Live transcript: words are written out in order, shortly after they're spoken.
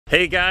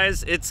Hey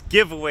guys, it's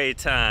giveaway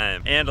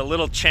time and a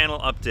little channel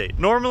update.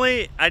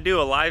 Normally I do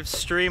a live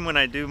stream when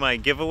I do my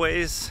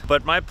giveaways,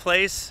 but my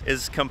place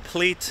is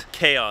complete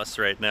chaos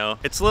right now.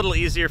 It's a little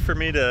easier for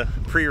me to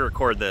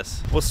pre-record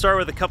this. We'll start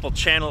with a couple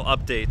channel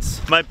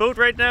updates. My boat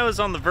right now is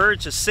on the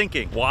verge of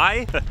sinking.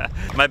 Why?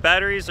 My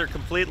batteries are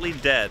completely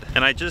dead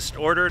and I just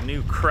ordered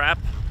new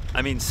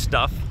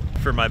stuff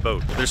for my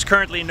boat. There's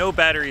currently no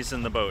batteries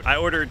in the boat. I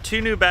ordered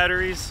 2 new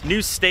batteries,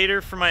 new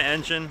stator for my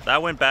engine.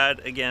 That went bad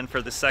again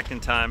for the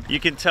second time.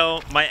 You can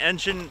tell my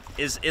engine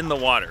is in the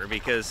water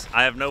because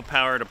I have no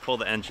power to pull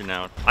the engine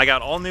out. I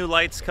got all new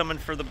lights coming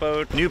for the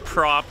boat, new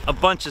prop, a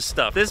bunch of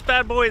stuff. This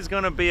bad boy is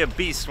gonna be a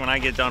beast when I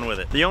get done with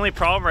it. The only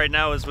problem right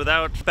now is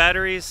without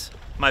batteries,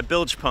 my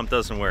bilge pump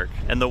doesn't work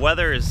and the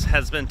weather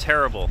has been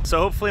terrible. So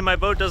hopefully my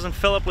boat doesn't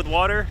fill up with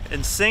water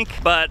and sink,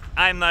 but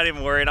I'm not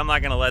even worried. I'm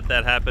not gonna let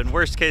that happen.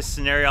 Worst case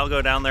scenario, I'll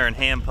go down there and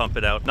hand pump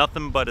it out.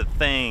 Nothing but a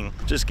thing.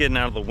 Just getting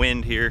out of the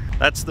wind here.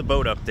 That's the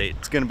boat update.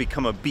 It's gonna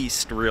become a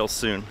beast real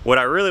soon. What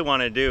I really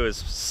wanna do is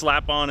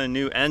slap on a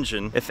new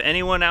engine. If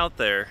anyone out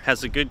there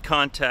has a good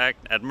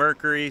contact at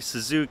Mercury,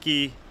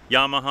 Suzuki,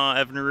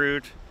 Yamaha,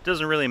 Evinrude,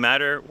 doesn't really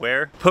matter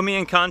where, put me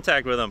in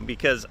contact with them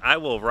because I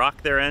will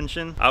rock their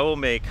engine. I will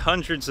make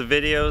hundreds of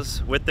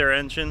videos with their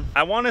engine.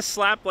 I want to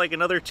slap like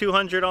another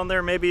 200 on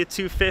there, maybe a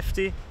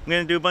 250. I'm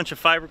gonna do a bunch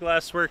of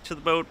fiberglass work to the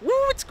boat. Woo,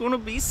 it's gonna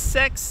be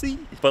sexy.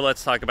 But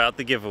let's talk about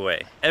the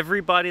giveaway.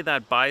 Everybody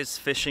that buys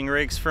fishing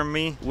rigs from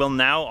me will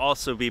now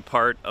also be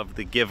part of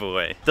the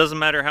giveaway. Doesn't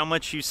matter how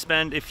much you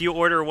spend. If you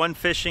order 1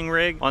 fishing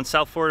rig on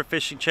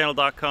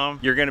southfloridafishingchannel.com,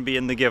 you're gonna be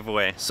in the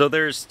giveaway. So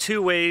there's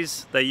 2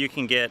 ways that you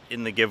can get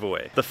in the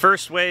giveaway. The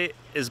first way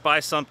is buy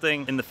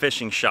something in the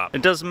fishing shop.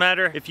 It doesn't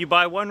matter if you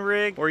buy 1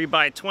 rig or you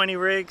buy 20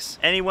 rigs,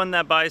 anyone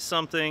that buys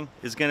something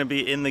is gonna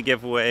be in the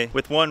giveaway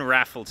with 1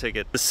 raffle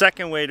ticket. The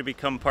second way to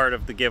become part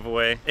of the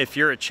giveaway, if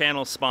you're a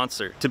channel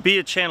sponsor. To be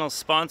a channel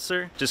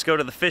sponsor, just go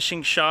to the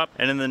fishing shop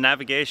and in the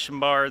navigation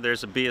bar,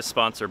 there's a be a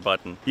sponsor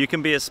button. You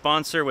can be a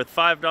sponsor with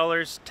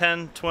 $5,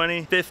 10,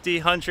 20, 50,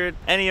 100,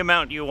 any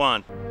amount you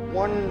want.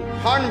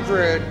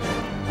 $100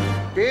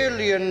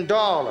 billion.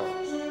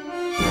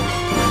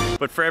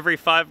 But for every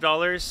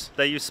 $5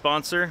 that you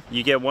sponsor,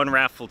 you get 1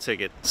 raffle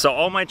ticket. So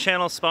all my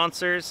channel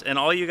sponsors and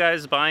all you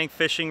guys buying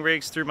fishing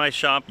rigs through my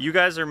shop, you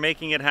guys are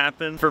making it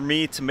happen for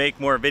me to make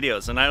more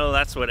videos. And I know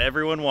that's what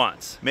everyone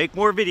wants. Make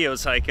more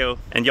videos, Heiko.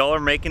 And y'all are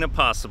making it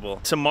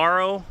possible.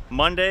 Tomorrow,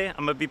 Monday,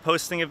 I'm gonna be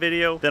posting a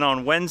video. Then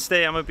on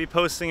Wednesday, I'm gonna be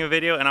posting a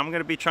video. And I'm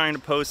gonna be trying to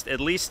post at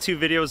least 2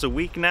 videos a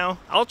week now.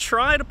 I'll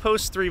try to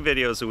post 3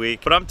 videos a week.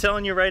 But I'm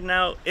telling you right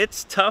now,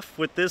 it's tough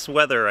with this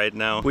weather right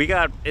now.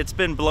 It's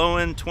been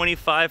blowing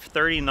 25,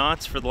 30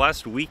 knots for the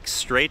last week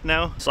straight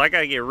now. So I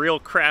gotta get real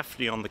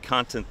crafty on the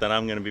content that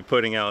I'm gonna be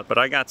putting out. But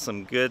I got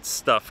some good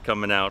stuff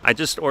coming out. I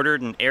just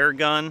ordered an air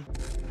gun.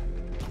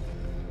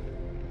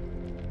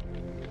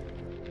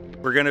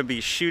 We're gonna be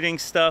shooting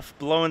stuff,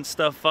 blowing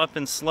stuff up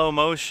in slow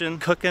motion,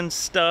 cooking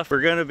stuff. We're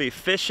gonna be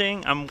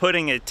fishing. I'm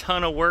putting a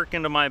ton of work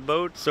into my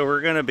boat, so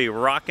we're gonna be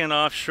rocking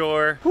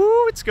offshore.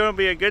 Woo, it's gonna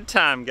be a good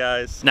time,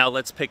 guys. Now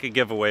let's pick a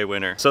giveaway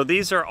winner. So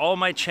these are all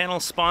my channel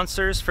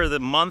sponsors for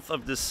the month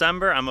of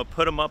December. I'm gonna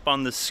put them up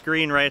on the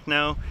screen right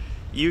now.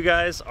 You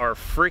guys are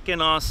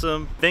freaking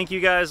awesome. Thank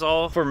you guys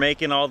all for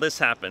making all this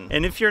happen.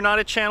 And if you're not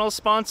a channel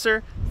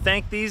sponsor,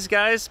 thank these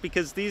guys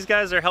because these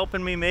guys are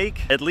helping me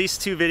make at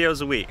least 2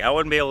 videos a week. I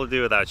wouldn't be able to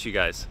do without you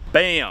guys.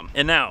 Bam!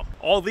 And now,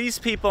 all these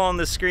people on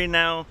the screen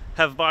now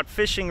have bought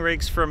fishing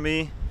rigs from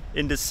me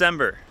in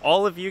December.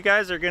 All of you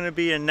guys are gonna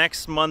be in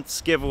next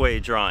month's giveaway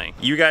drawing.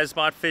 You guys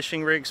bought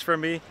fishing rigs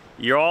from me.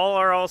 You all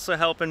are also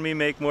helping me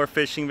make more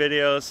fishing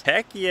videos.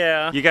 Heck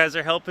yeah. You guys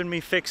are helping me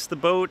fix the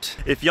boat.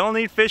 If y'all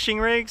need fishing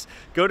rigs,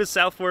 go to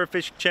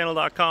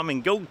southfloridafishingchannel.com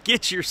and go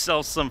get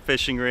yourself some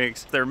fishing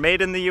rigs. They're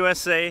made in the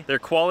USA, they're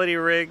quality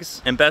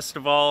rigs, and best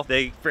of all,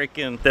 they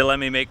let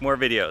me make more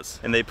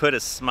videos and they put a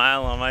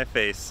smile on my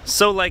face.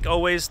 So like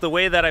always, the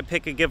way that I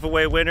pick a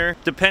giveaway winner,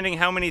 depending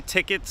how many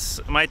tickets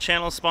my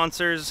channel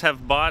sponsors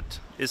have bought,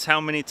 is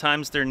how many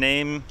times their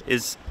name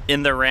is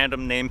in the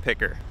random name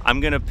picker. I'm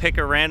gonna pick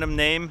a random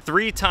name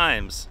 3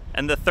 times,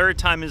 and the 3rd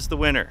time is the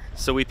winner.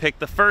 So we pick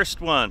the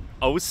first one.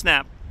 Oh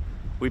snap.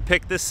 We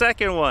pick the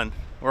second one.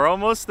 We're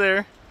almost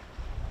there.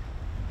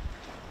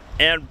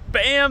 And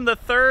bam, the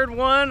 3rd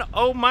one.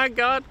 Oh my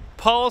God,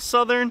 Paul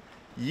Southern,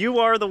 you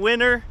are the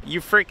winner.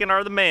 You freaking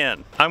are the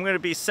man. I'm gonna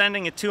be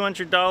sending a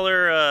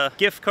 $200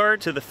 gift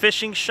card to the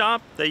fishing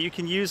shop that you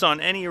can use on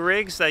any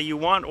rigs that you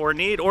want or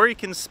need, or you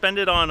can spend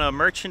it on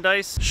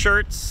merchandise,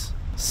 shirts,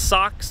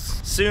 socks.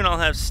 Soon I'll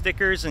have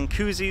stickers and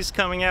koozies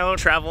coming out,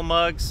 travel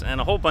mugs,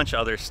 and a whole bunch of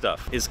other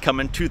stuff is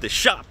coming to the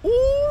shop.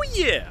 Ooh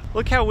yeah!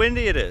 Look how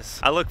windy it is.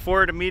 I look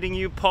forward to meeting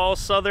you, Paul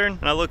Southern,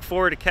 and I look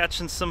forward to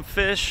catching some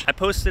fish. I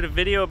posted a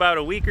video about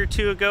a week or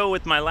 2 ago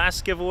with my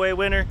last giveaway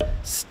winner,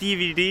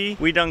 Stevie D.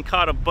 We done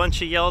caught a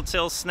bunch of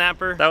yellowtail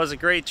snapper. That was a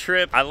great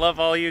trip. I love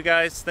all you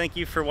guys. Thank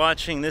you for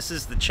watching. This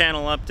is the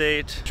channel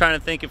update. Trying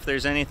to think if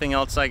there's anything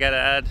else I gotta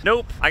add.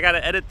 Nope. I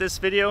gotta edit this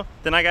video,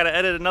 then I gotta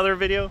edit another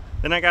video,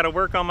 Then I gotta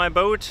work on my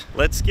boat.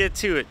 Let's get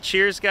to it.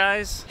 Cheers,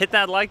 guys. Hit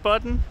that like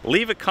button,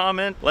 leave a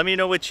comment, let me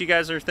know what you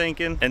guys are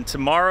thinking. And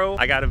tomorrow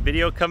I got a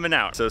video coming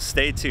out, so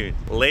stay tuned.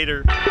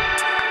 Later.